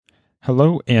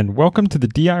Hello and welcome to the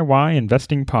DIY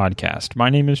Investing Podcast. My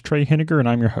name is Trey Henniger and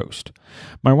I'm your host.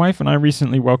 My wife and I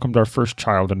recently welcomed our first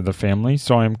child into the family,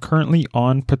 so I am currently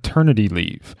on paternity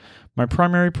leave. My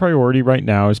primary priority right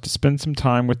now is to spend some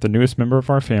time with the newest member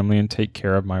of our family and take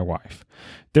care of my wife.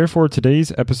 Therefore,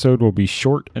 today's episode will be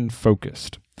short and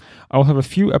focused. I will have a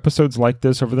few episodes like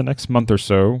this over the next month or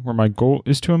so, where my goal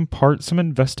is to impart some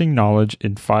investing knowledge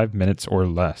in 5 minutes or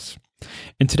less.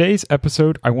 In today's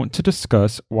episode, I want to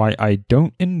discuss why I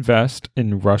don't invest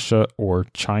in Russia or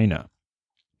China.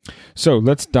 So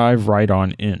let's dive right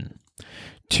on in.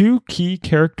 2 key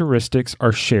characteristics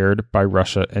are shared by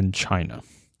Russia and China.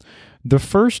 The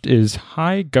first is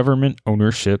high government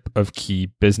ownership of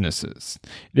key businesses.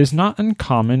 It is not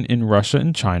uncommon in Russia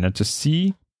and China to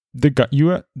see the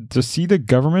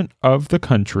government of the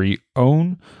country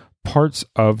own parts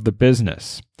of the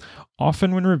business.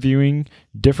 Often when reviewing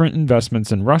different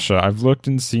investments in Russia, I've looked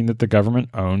and seen that the government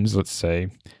owns, let's say,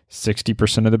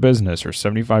 60% of the business or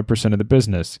 75% of the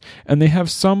business, and they have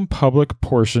some public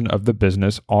portion of the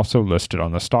business also listed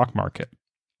on the stock market.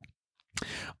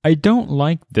 I don't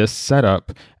like this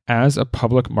setup as a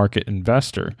public market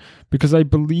investor because I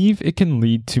believe it can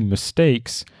lead to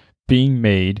mistakes being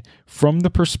made from the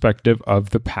perspective of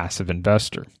the passive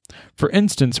investor. For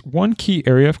instance, one key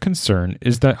area of concern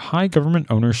is that high government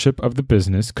ownership of the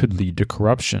business could lead to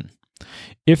corruption.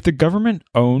 If the government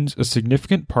owns a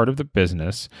significant part of the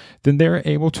business, then they are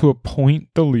able to appoint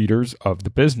the leaders of the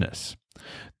business.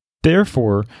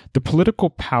 Therefore, the political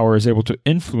power is able to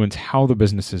influence how the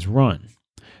business is run.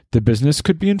 The business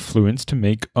could be influenced to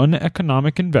make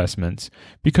uneconomic investments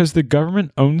because the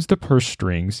government owns the purse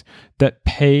strings that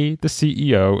pay the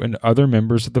CEO and other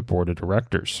members of the board of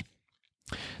directors.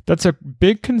 That's a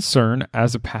big concern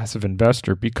as a passive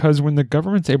investor because when the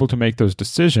government's able to make those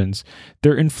decisions,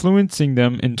 they're influencing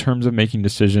them in terms of making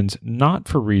decisions not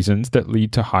for reasons that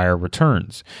lead to higher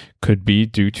returns. Could be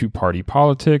due to party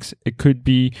politics. It could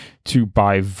be to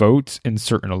buy votes in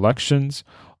certain elections.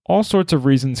 All sorts of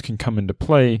reasons can come into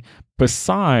play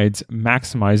besides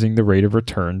maximizing the rate of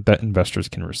return that investors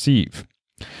can receive.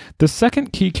 The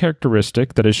second key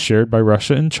characteristic that is shared by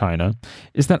Russia and China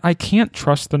is that I can't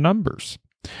trust the numbers.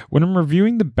 When I'm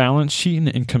reviewing the balance sheet and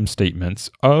income statements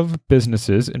of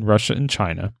businesses in Russia and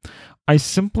China, I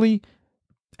simply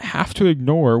have to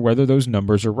ignore whether those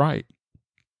numbers are right.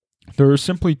 There are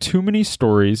simply too many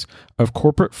stories of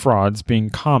corporate frauds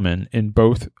being common in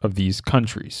both of these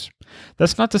countries.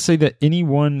 That's not to say that any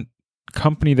one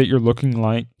company that you're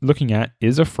looking at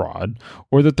is a fraud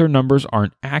or that their numbers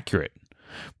aren't accurate.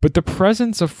 But the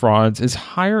presence of frauds is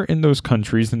higher in those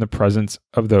countries than the presence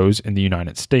of those in the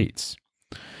United States.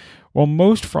 While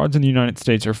most frauds in the United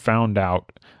States are found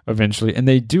out eventually, and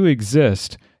they do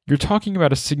exist, you're talking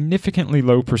about a significantly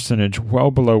low percentage,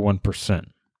 well below 1%.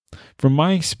 From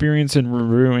my experience in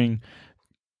reviewing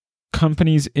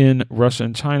companies in Russia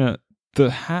and China,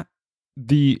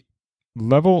 the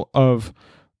level of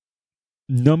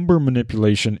number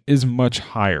manipulation is much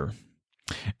higher.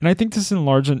 And I think this is in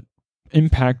large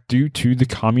impact due to the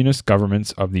communist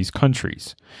governments of these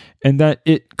countries, and that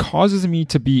it causes me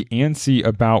to be antsy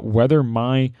about whether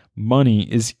my money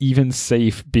is even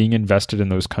safe being invested in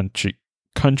those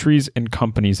countries and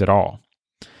companies at all.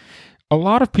 A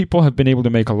lot of people have been able to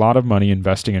make a lot of money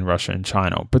investing in Russia and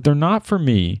China, but they're not for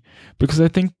me because I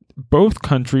think both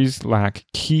countries lack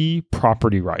key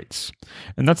property rights,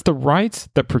 and that's the rights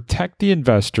that protect the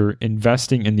investor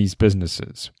investing in these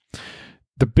businesses.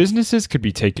 The businesses could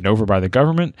be taken over by the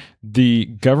government. The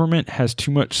government has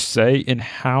too much say in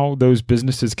how those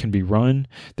businesses can be run.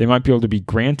 They might be able to be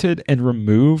granted and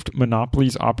removed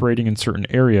monopolies operating in certain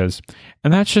areas,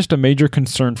 and that's just a major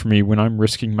concern for me when I'm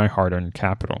risking my hard-earned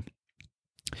capital.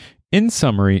 In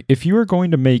summary, if you are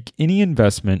going to make any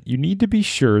investment, you need to be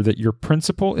sure that your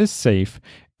principal is safe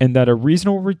and that a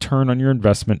reasonable return on your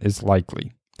investment is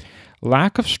likely.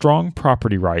 Lack of strong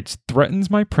property rights threatens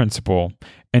my principal,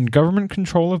 and government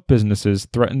control of businesses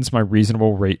threatens my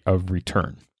reasonable rate of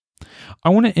return. I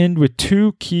want to end with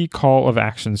 2 key call of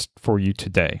actions for you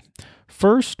today.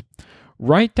 First,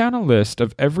 write down a list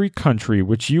of every country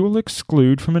which you will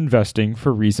exclude from investing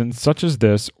for reasons such as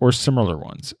this or similar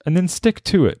ones, and then stick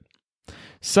to it.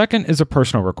 Second is a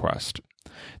personal request.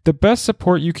 The best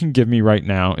support you can give me right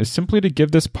now is simply to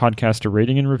give this podcast a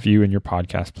rating and review in your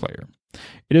podcast player.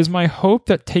 It is my hope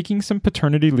that taking some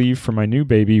paternity leave for my new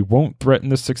baby won't threaten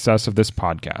the success of this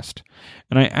podcast,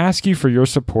 and I ask you for your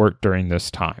support during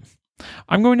this time.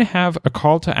 I'm going to have a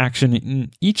call to action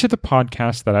in each of the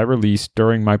podcasts that I release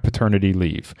during my paternity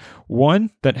leave. One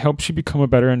that helps you become a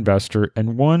better investor,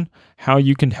 and one how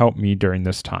you can help me during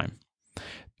this time.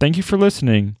 Thank you for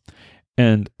listening.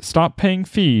 and stop paying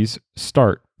fees,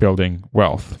 start building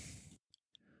wealth.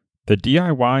 The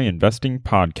DIY Investing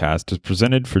Podcast is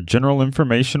presented for general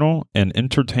informational and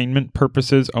entertainment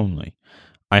purposes only.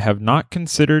 I have not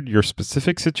considered your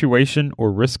specific situation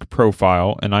or risk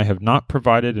profile, and I have not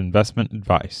provided investment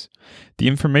advice. The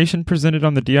information presented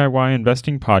on the DIY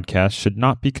Investing Podcast should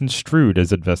not be construed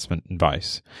as investment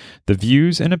advice. The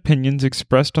views and opinions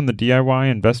expressed on the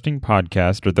DIY Investing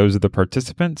Podcast are those of the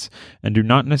participants and do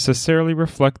not necessarily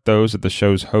reflect those of the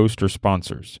show's host or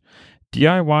sponsors.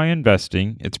 DIY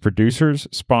Investing, its producers,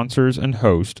 sponsors, and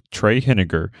host, Trey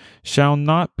Henniger, shall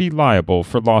not be liable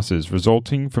for losses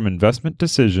resulting from investment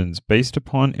decisions based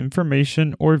upon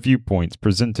information or viewpoints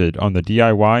presented on the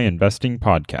DIY Investing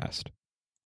Podcast.